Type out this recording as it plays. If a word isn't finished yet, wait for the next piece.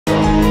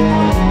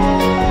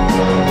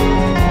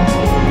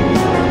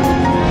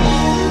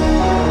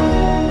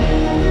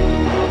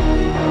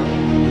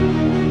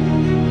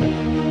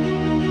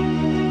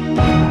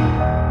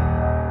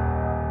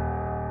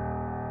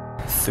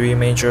three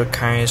major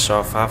kinds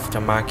of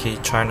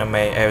aftermarket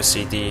China-made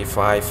LCD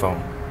for iPhone.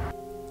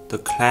 The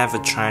clever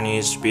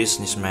Chinese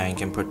businessman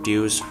can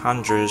produce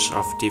hundreds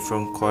of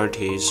different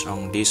qualities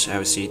on this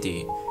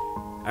LCD.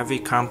 Every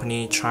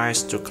company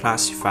tries to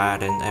classify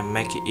them and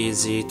make it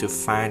easy to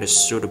find a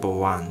suitable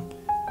one.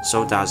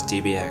 So does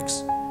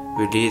DBX.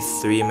 We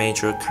list three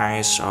major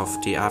kinds of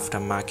the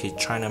aftermarket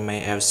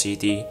China-made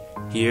LCD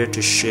here to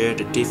share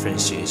the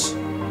differences.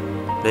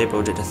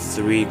 Labeled the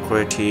three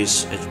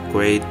qualities as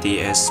Grade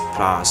DS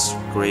Plus,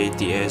 Grade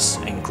DS,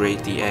 and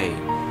Grade DA.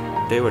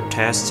 They were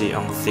tested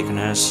on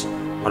thickness,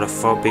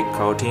 Oleophobic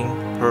Coating,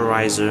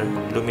 Polarizer,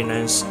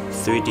 Luminance,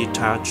 3D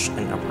touch,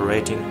 and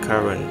operating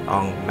current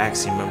on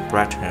maximum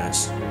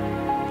brightness.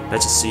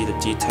 Let's see the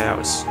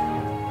details.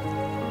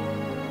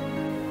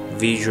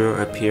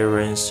 Visual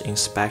appearance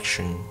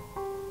inspection.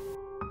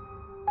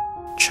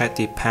 Check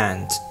the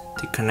pen,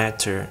 the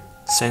connector,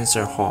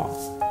 sensor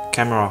hole,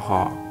 camera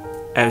hole,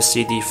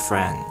 LCD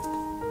frame.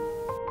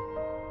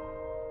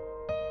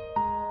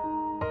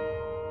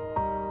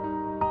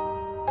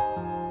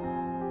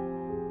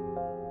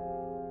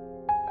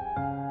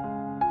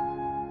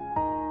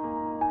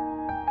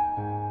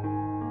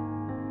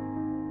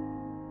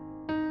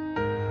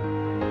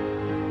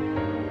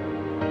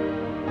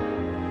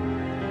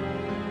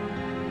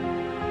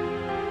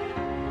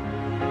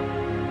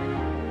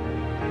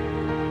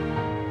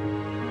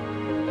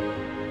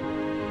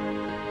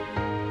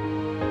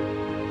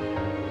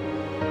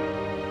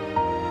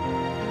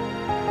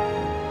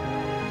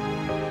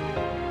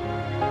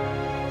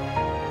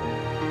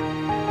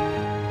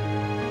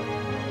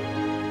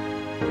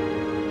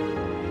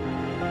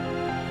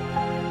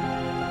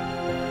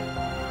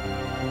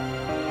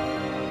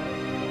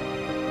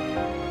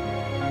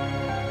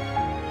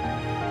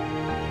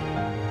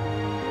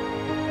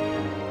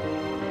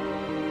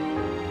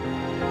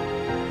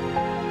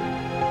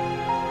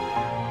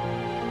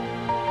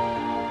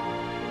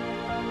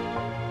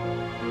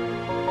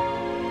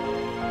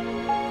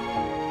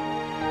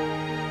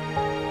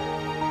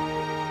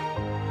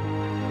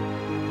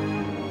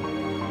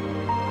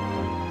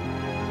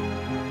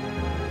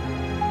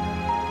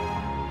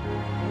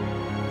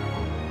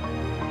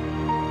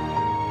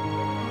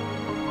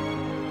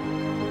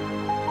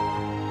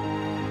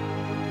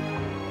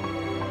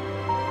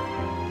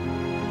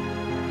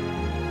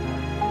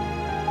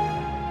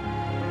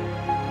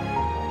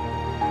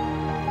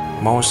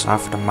 Most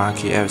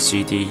aftermarket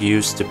LCD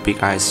use the big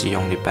IC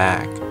on the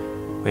back.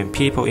 When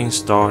people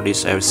install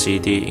this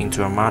LCD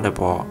into a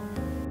motherboard,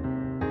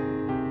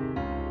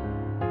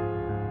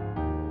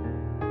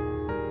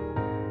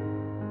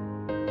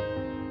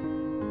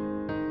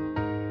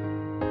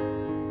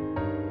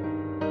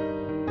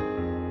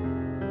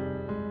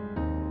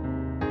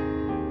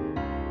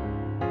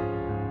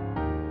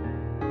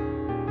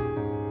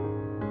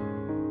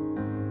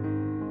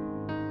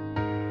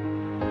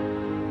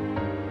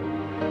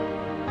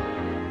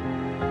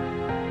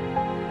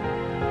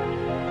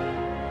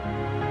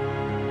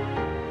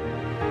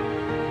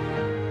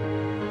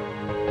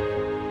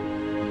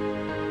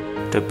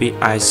 the big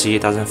IC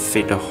doesn't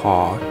fit the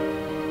hole.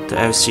 The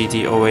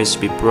LCD always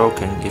be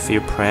broken if you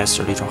press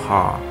a little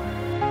hard.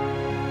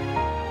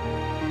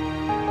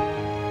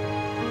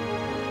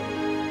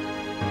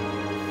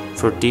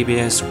 For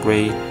DBS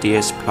Grade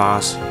DS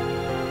Plus,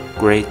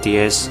 Grade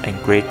DS, and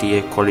Grade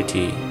DA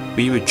quality,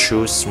 we will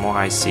choose small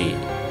IC.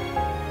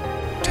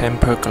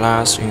 Tempered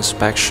glass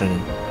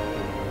inspection.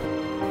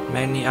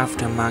 Many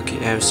aftermarket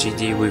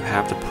LCD will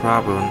have the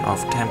problem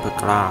of tempered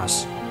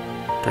glass.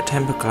 The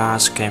tempered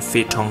glass can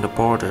fit on the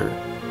border.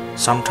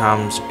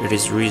 Sometimes it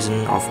is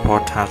reason of poor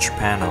touch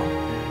panel.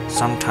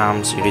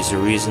 Sometimes it is a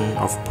reason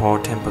of poor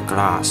tempered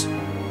glass.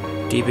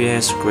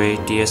 DBS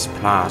Grade DS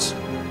Plus,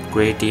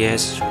 Grade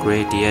DS,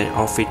 Grade DA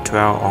all fit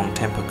well on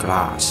tempered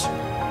glass.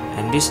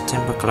 And this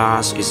tempered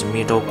glass is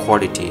middle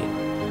quality,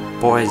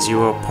 bought at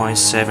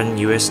 $0.7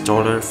 US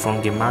from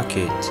the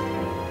market.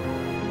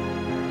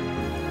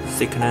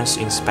 Thickness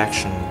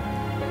inspection.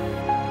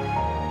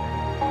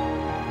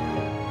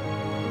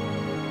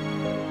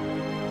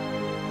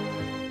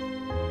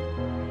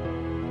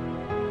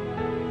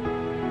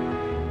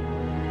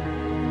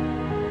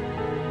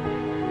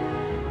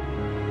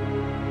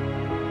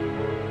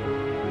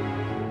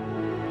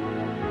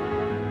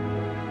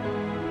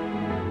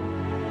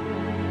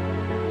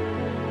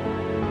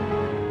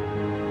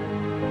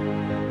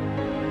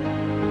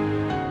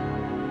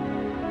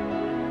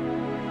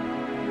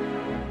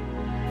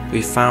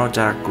 We found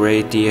that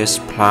Grade DS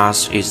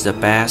Plus is the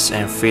best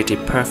and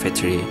fitted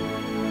perfectly,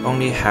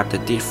 only have the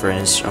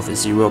difference of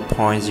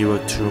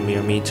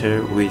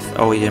 0.02mm with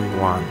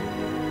OEM1.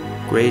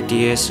 Grade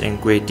DS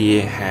and Grade DA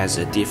has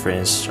a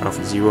difference of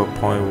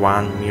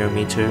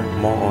 0.1mm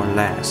more or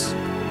less.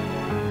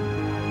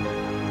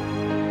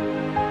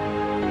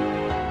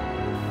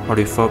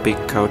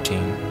 Oleophobic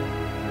Coating.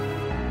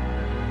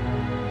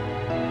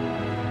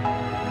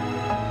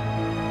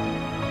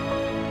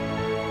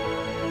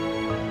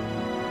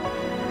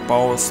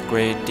 Both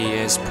Grade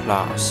DS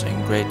Plus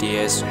and Grade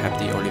DS have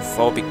the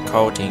oleophobic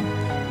coating,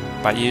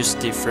 but use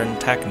different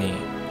technique.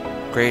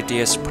 Grade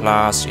DS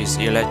Plus is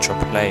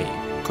electroplate,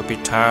 could be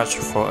touched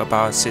for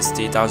about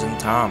 60,000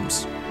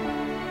 times.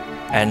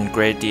 And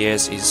Grade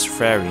DS is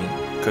fairing,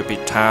 could be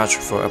touched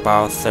for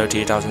about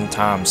 30,000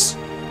 times,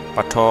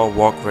 but all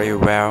work very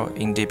well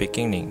in the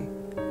beginning.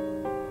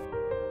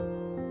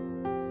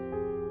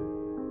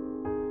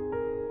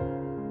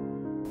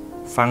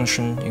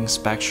 Function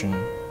inspection.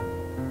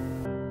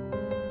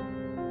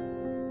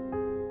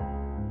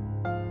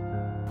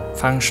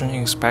 Function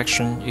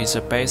inspection is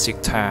a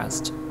basic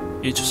test.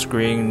 Each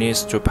screen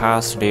needs to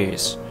pass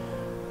this.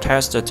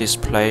 Test the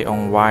display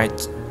on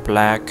white,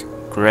 black,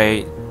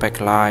 gray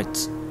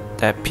backlights,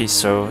 depth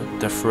pixel,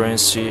 the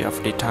frequency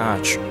of the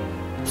touch,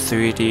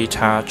 3D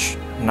touch,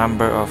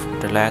 number of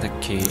the letter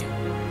key.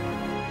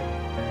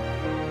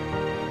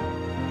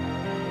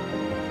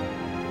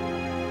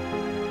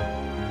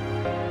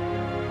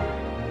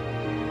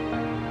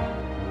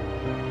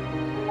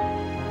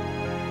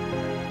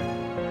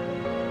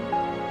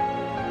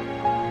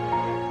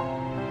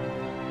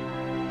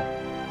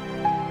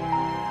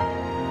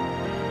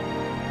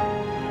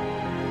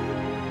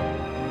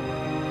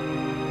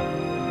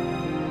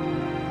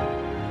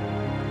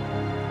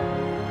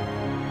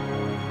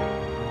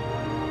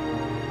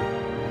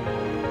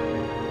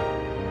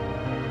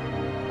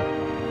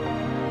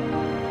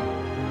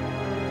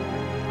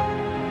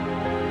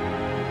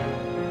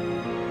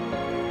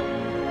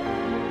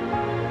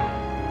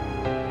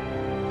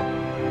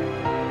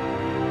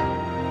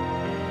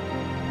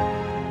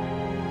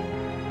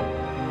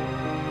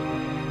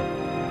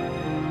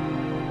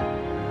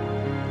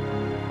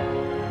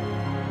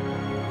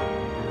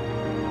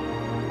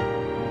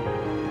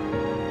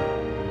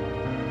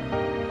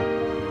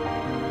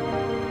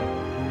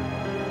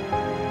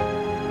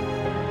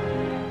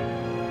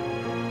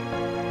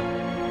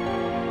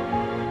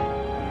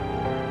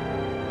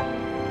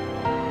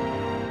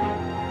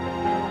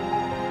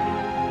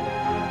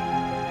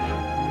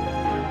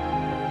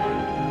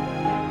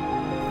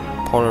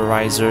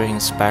 Polarizer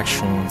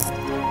inspection.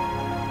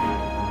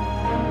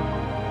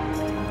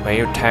 When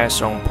you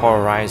test on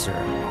polarizer,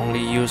 only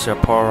use a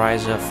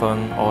polarizer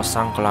phone or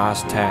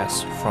sunglass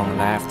test from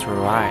left to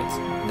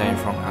right, then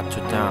from up to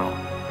down.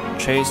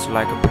 Chase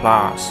like a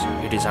plus,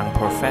 it is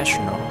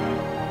unprofessional.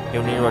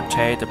 You need to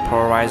rotate the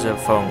polarizer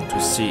phone to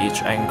see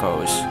each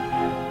angles.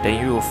 Then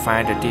you will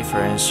find the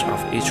difference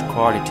of each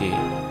quality.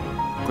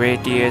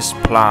 Grade DS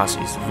Plus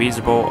is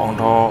visible on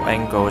all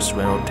angles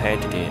when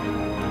rotated.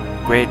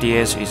 Grade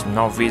DS is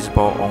not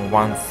visible on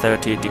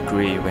 130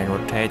 degree when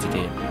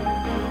rotated.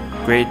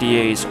 Grade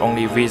DS is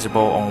only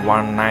visible on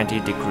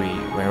 190 degree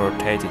when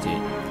rotated.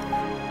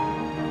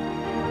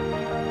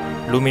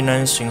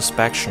 Luminance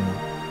inspection.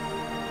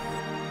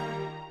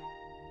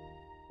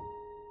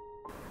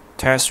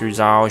 Test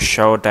results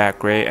show that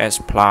Grade S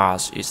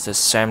Plus is the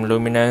same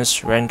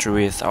luminance range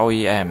with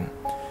OEM.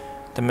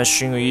 The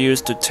machine we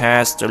used to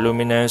test the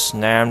luminance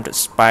named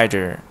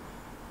Spider.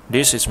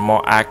 This is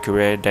more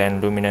accurate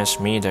than luminance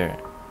meter.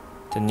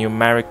 The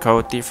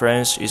numerical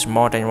difference is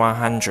more than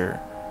 100.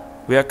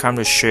 We are come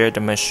to share the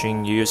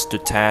machine used to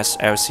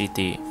test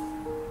LCD.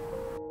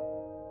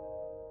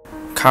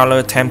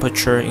 Color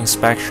temperature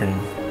inspection.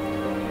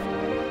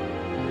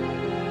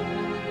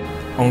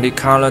 On the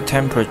color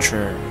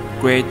temperature,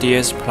 Grade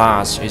DS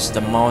Plus is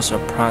the most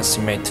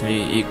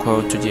approximately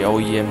equal to the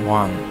OEM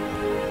one,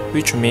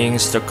 which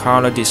means the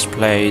color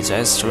display is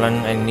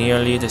excellent and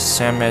nearly the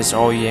same as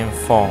OEM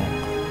phone.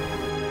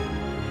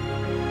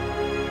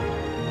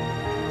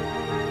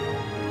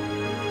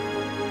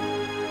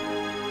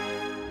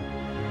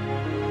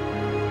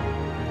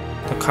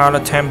 The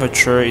color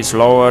temperature is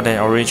lower than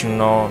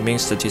original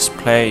means the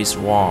display is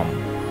warm,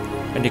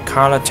 and the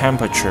color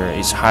temperature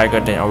is higher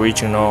than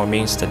original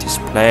means the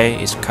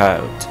display is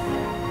cold.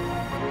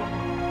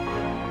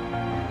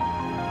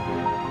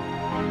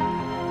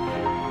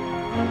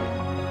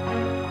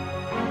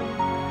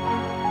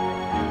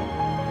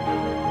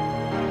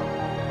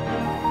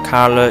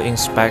 Color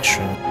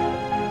inspection.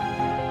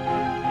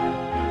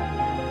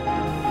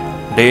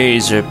 There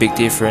is a big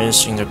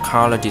difference in the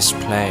color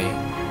display,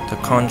 the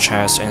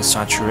contrast and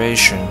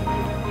saturation.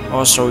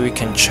 Also, we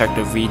can check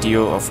the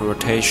video of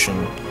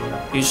rotation.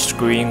 Each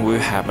screen will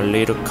have a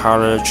little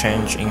color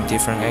change in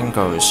different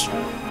angles.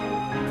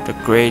 The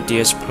Grade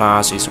DS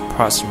Plus is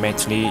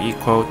approximately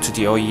equal to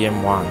the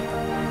OEM one.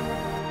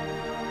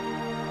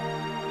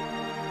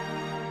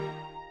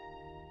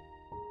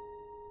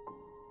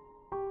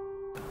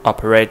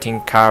 Operating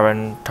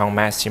current on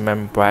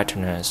maximum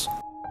brightness.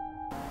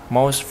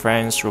 Most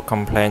friends who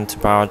complain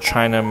about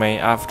China-made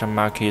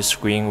aftermarket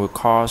screen will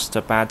cause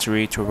the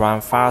battery to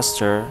run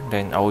faster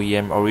than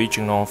OEM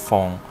original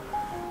phone.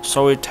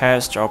 So we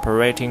test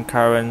operating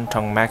current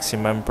on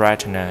maximum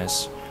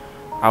brightness.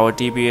 Our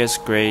DBS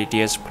Grade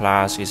DS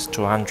Plus is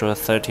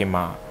 230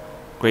 mA.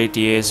 Grade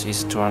DS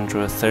is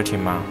 230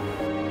 mA.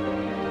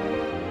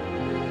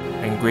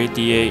 And Grade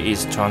DA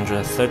is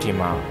 230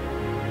 mA,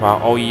 while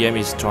OEM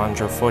is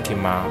 240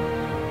 mA.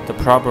 The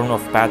problem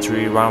of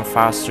battery run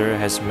faster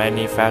has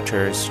many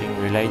factors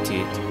in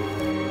related.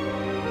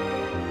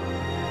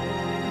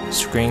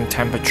 screen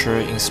temperature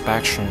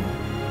inspection.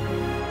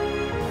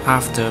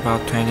 After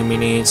about 20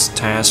 minutes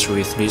test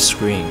with this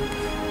screen,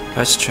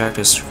 let's check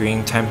the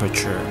screen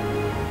temperature.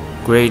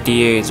 Grade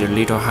DA is a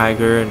little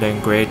higher than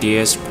grade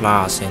DS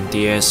Plus and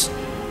DS.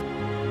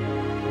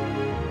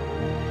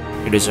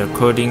 It is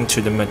according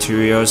to the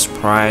materials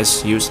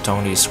price used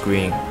on the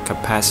screen,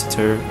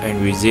 capacitor and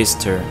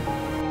resistor.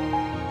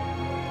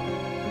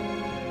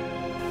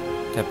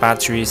 The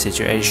battery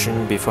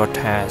situation before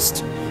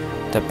test.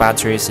 The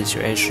battery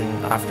situation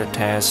after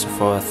test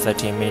for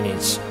 30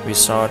 minutes, we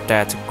saw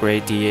that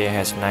grade DA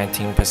has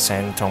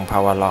 19% on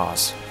power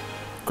loss.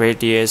 Grade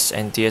DS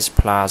and DS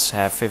Plus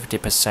have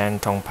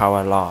 50% on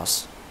power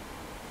loss.